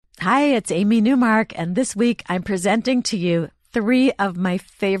Hi, it's Amy Newmark, and this week I'm presenting to you 3 of my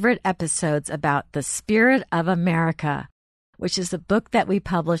favorite episodes about The Spirit of America, which is a book that we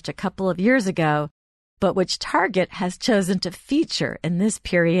published a couple of years ago, but which Target has chosen to feature in this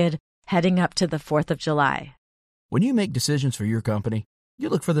period heading up to the 4th of July. When you make decisions for your company, you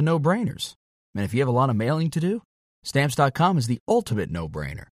look for the no-brainers. And if you have a lot of mailing to do, Stamps.com is the ultimate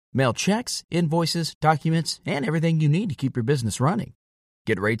no-brainer. Mail checks, invoices, documents, and everything you need to keep your business running.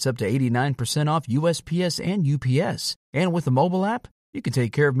 Get rates up to 89% off USPS and UPS. And with the mobile app, you can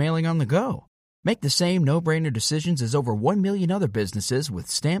take care of mailing on the go. Make the same no-brainer decisions as over 1 million other businesses with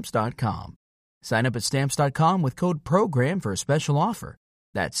Stamps.com. Sign up at Stamps.com with code PROGRAM for a special offer.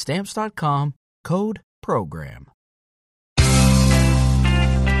 That's Stamps.com, code PROGRAM.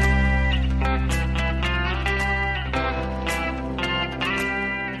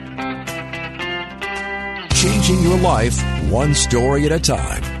 Changing your life one story at a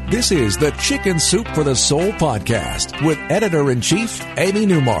time. This is the Chicken Soup for the Soul podcast with Editor-in-Chief Amy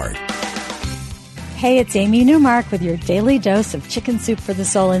Newmark. Hey, it's Amy Newmark with your daily dose of Chicken Soup for the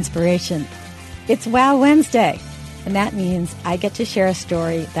Soul inspiration. It's Wow Wednesday, and that means I get to share a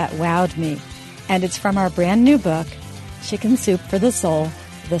story that wowed me. And it's from our brand new book, Chicken Soup for the Soul,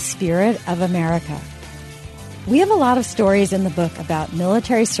 The Spirit of America. We have a lot of stories in the book about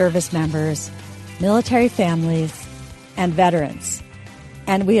military service members, military families, and veterans.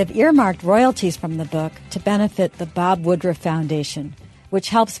 And we have earmarked royalties from the book to benefit the Bob Woodruff Foundation, which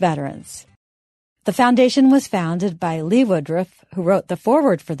helps veterans. The foundation was founded by Lee Woodruff, who wrote the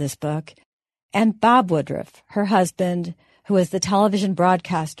foreword for this book, and Bob Woodruff, her husband, who was the television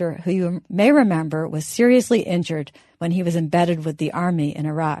broadcaster who you may remember was seriously injured when he was embedded with the Army in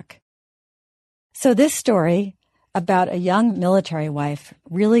Iraq. So this story about a young military wife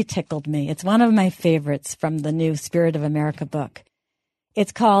really tickled me. It's one of my favorites from the new Spirit of America book.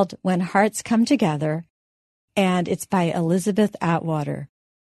 It's called When Hearts Come Together, and it's by Elizabeth Atwater.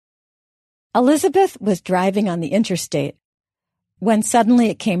 Elizabeth was driving on the interstate when suddenly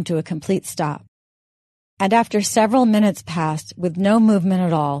it came to a complete stop. And after several minutes passed with no movement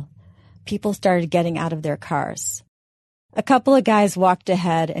at all, people started getting out of their cars. A couple of guys walked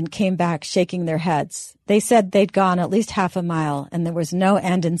ahead and came back shaking their heads. They said they'd gone at least half a mile and there was no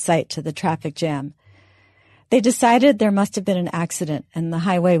end in sight to the traffic jam. They decided there must have been an accident and the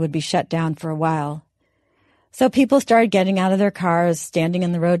highway would be shut down for a while. So people started getting out of their cars, standing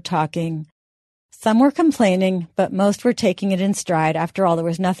in the road talking. Some were complaining, but most were taking it in stride. After all, there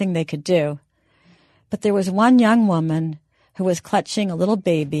was nothing they could do. But there was one young woman who was clutching a little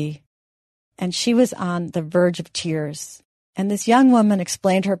baby, and she was on the verge of tears. And this young woman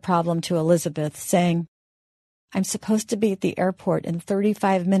explained her problem to Elizabeth, saying, "I'm supposed to be at the airport in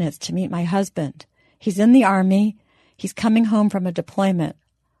 35 minutes to meet my husband. He's in the Army. He's coming home from a deployment.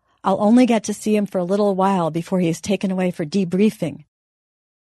 I'll only get to see him for a little while before he is taken away for debriefing."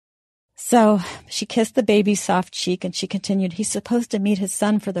 So she kissed the baby's soft cheek and she continued, "He's supposed to meet his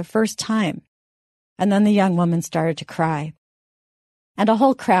son for the first time." And then the young woman started to cry. And a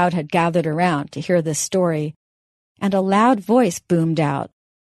whole crowd had gathered around to hear this story, and a loud voice boomed out,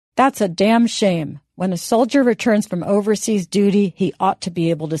 "That's a damn shame. When a soldier returns from overseas duty, he ought to be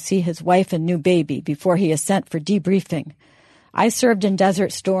able to see his wife and new baby before he is sent for debriefing. I served in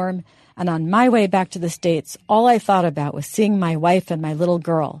Desert Storm, and on my way back to the States, all I thought about was seeing my wife and my little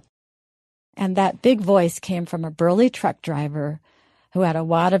girl." And that big voice came from a burly truck driver who had a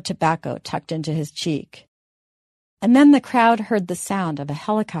wad of tobacco tucked into his cheek. And then the crowd heard the sound of a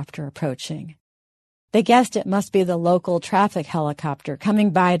helicopter approaching. They guessed it must be the local traffic helicopter coming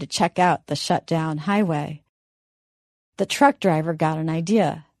by to check out the shut-down highway. The truck driver got an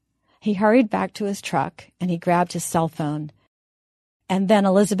idea. He hurried back to his truck and he grabbed his cell phone. And then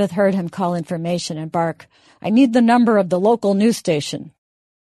Elizabeth heard him call information and bark, "I need the number of the local news station."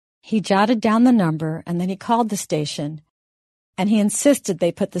 He jotted down the number and then he called the station, and he insisted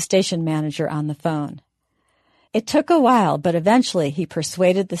they put the station manager on the phone. It took a while, but eventually he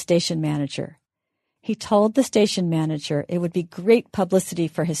persuaded the station manager. He told the station manager it would be great publicity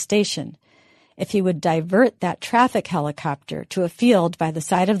for his station if he would divert that traffic helicopter to a field by the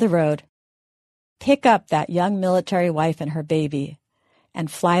side of the road, pick up that young military wife and her baby,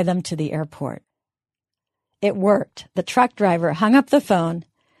 and fly them to the airport. It worked. The truck driver hung up the phone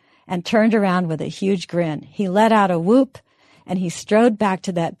and turned around with a huge grin. He let out a whoop, and he strode back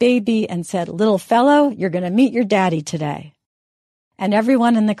to that baby and said, "Little fellow, you're going to meet your daddy today." And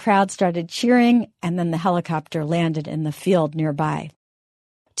everyone in the crowd started cheering, and then the helicopter landed in the field nearby.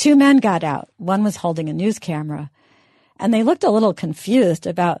 2 men got out. One was holding a news camera, and they looked a little confused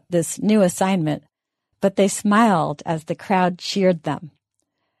about this new assignment, but they smiled as the crowd cheered them.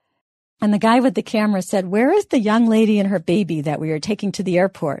 And the guy with the camera said, "Where is the young lady and her baby that we are taking to the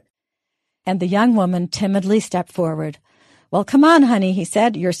airport?" And the young woman timidly stepped forward. "Well, come on, honey," he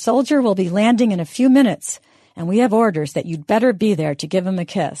said. "Your soldier will be landing in a few minutes, and we have orders that you'd better be there to give him a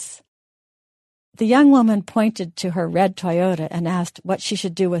kiss." The young woman pointed to her red Toyota and asked what she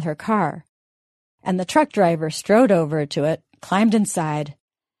should do with her car. And the truck driver strode over to it, climbed inside,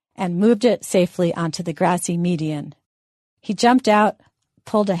 and moved it safely onto the grassy median. He jumped out,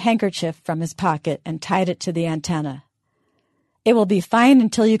 pulled a handkerchief from his pocket, and tied it to the antenna. "It will be fine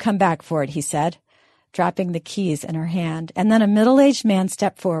until you come back for it," he said, dropping the keys in her hand. And then a middle-aged man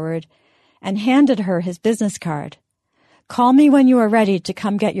stepped forward and handed her his business card. "Call me when you are ready to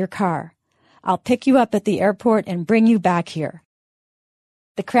come get your car. I'll pick you up at the airport and bring you back here."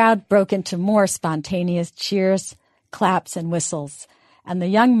 The crowd broke into more spontaneous cheers, claps, and whistles, and the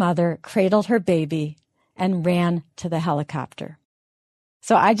young mother cradled her baby and ran to the helicopter.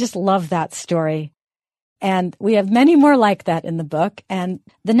 So I just love that story. And we have many more like that in the book. And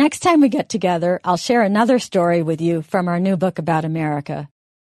the next time we get together, I'll share another story with you from our new book about America.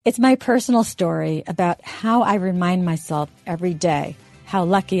 It's my personal story about how I remind myself every day how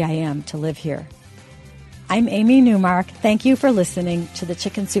lucky I am to live here. I'm Amy Newmark. Thank you for listening to the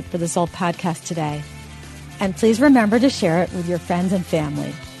Chicken Soup for the Soul podcast today. And please remember to share it with your friends and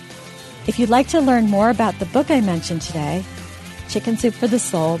family. If you'd like to learn more about the book I mentioned today, Chicken Soup for the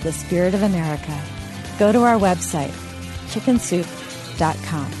Soul, The Spirit of America, go to our website,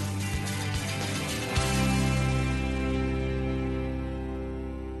 chickensoup.com.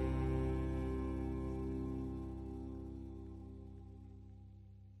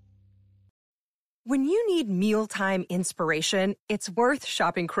 When you need mealtime inspiration, it's worth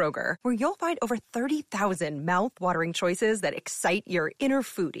shopping Kroger, where you'll find over 30,000 mouth-watering choices that excite your inner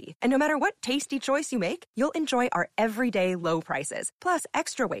foodie. And no matter what tasty choice you make, you'll enjoy our everyday low prices, plus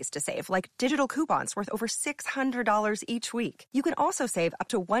extra ways to save, like digital coupons worth over $600 each week. You can also save up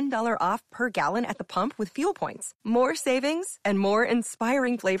to $1 off per gallon at the pump with fuel points. More savings and more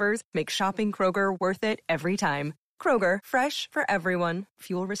inspiring flavors make shopping Kroger worth it every time. Kroger, fresh for everyone.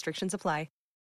 Fuel restrictions apply.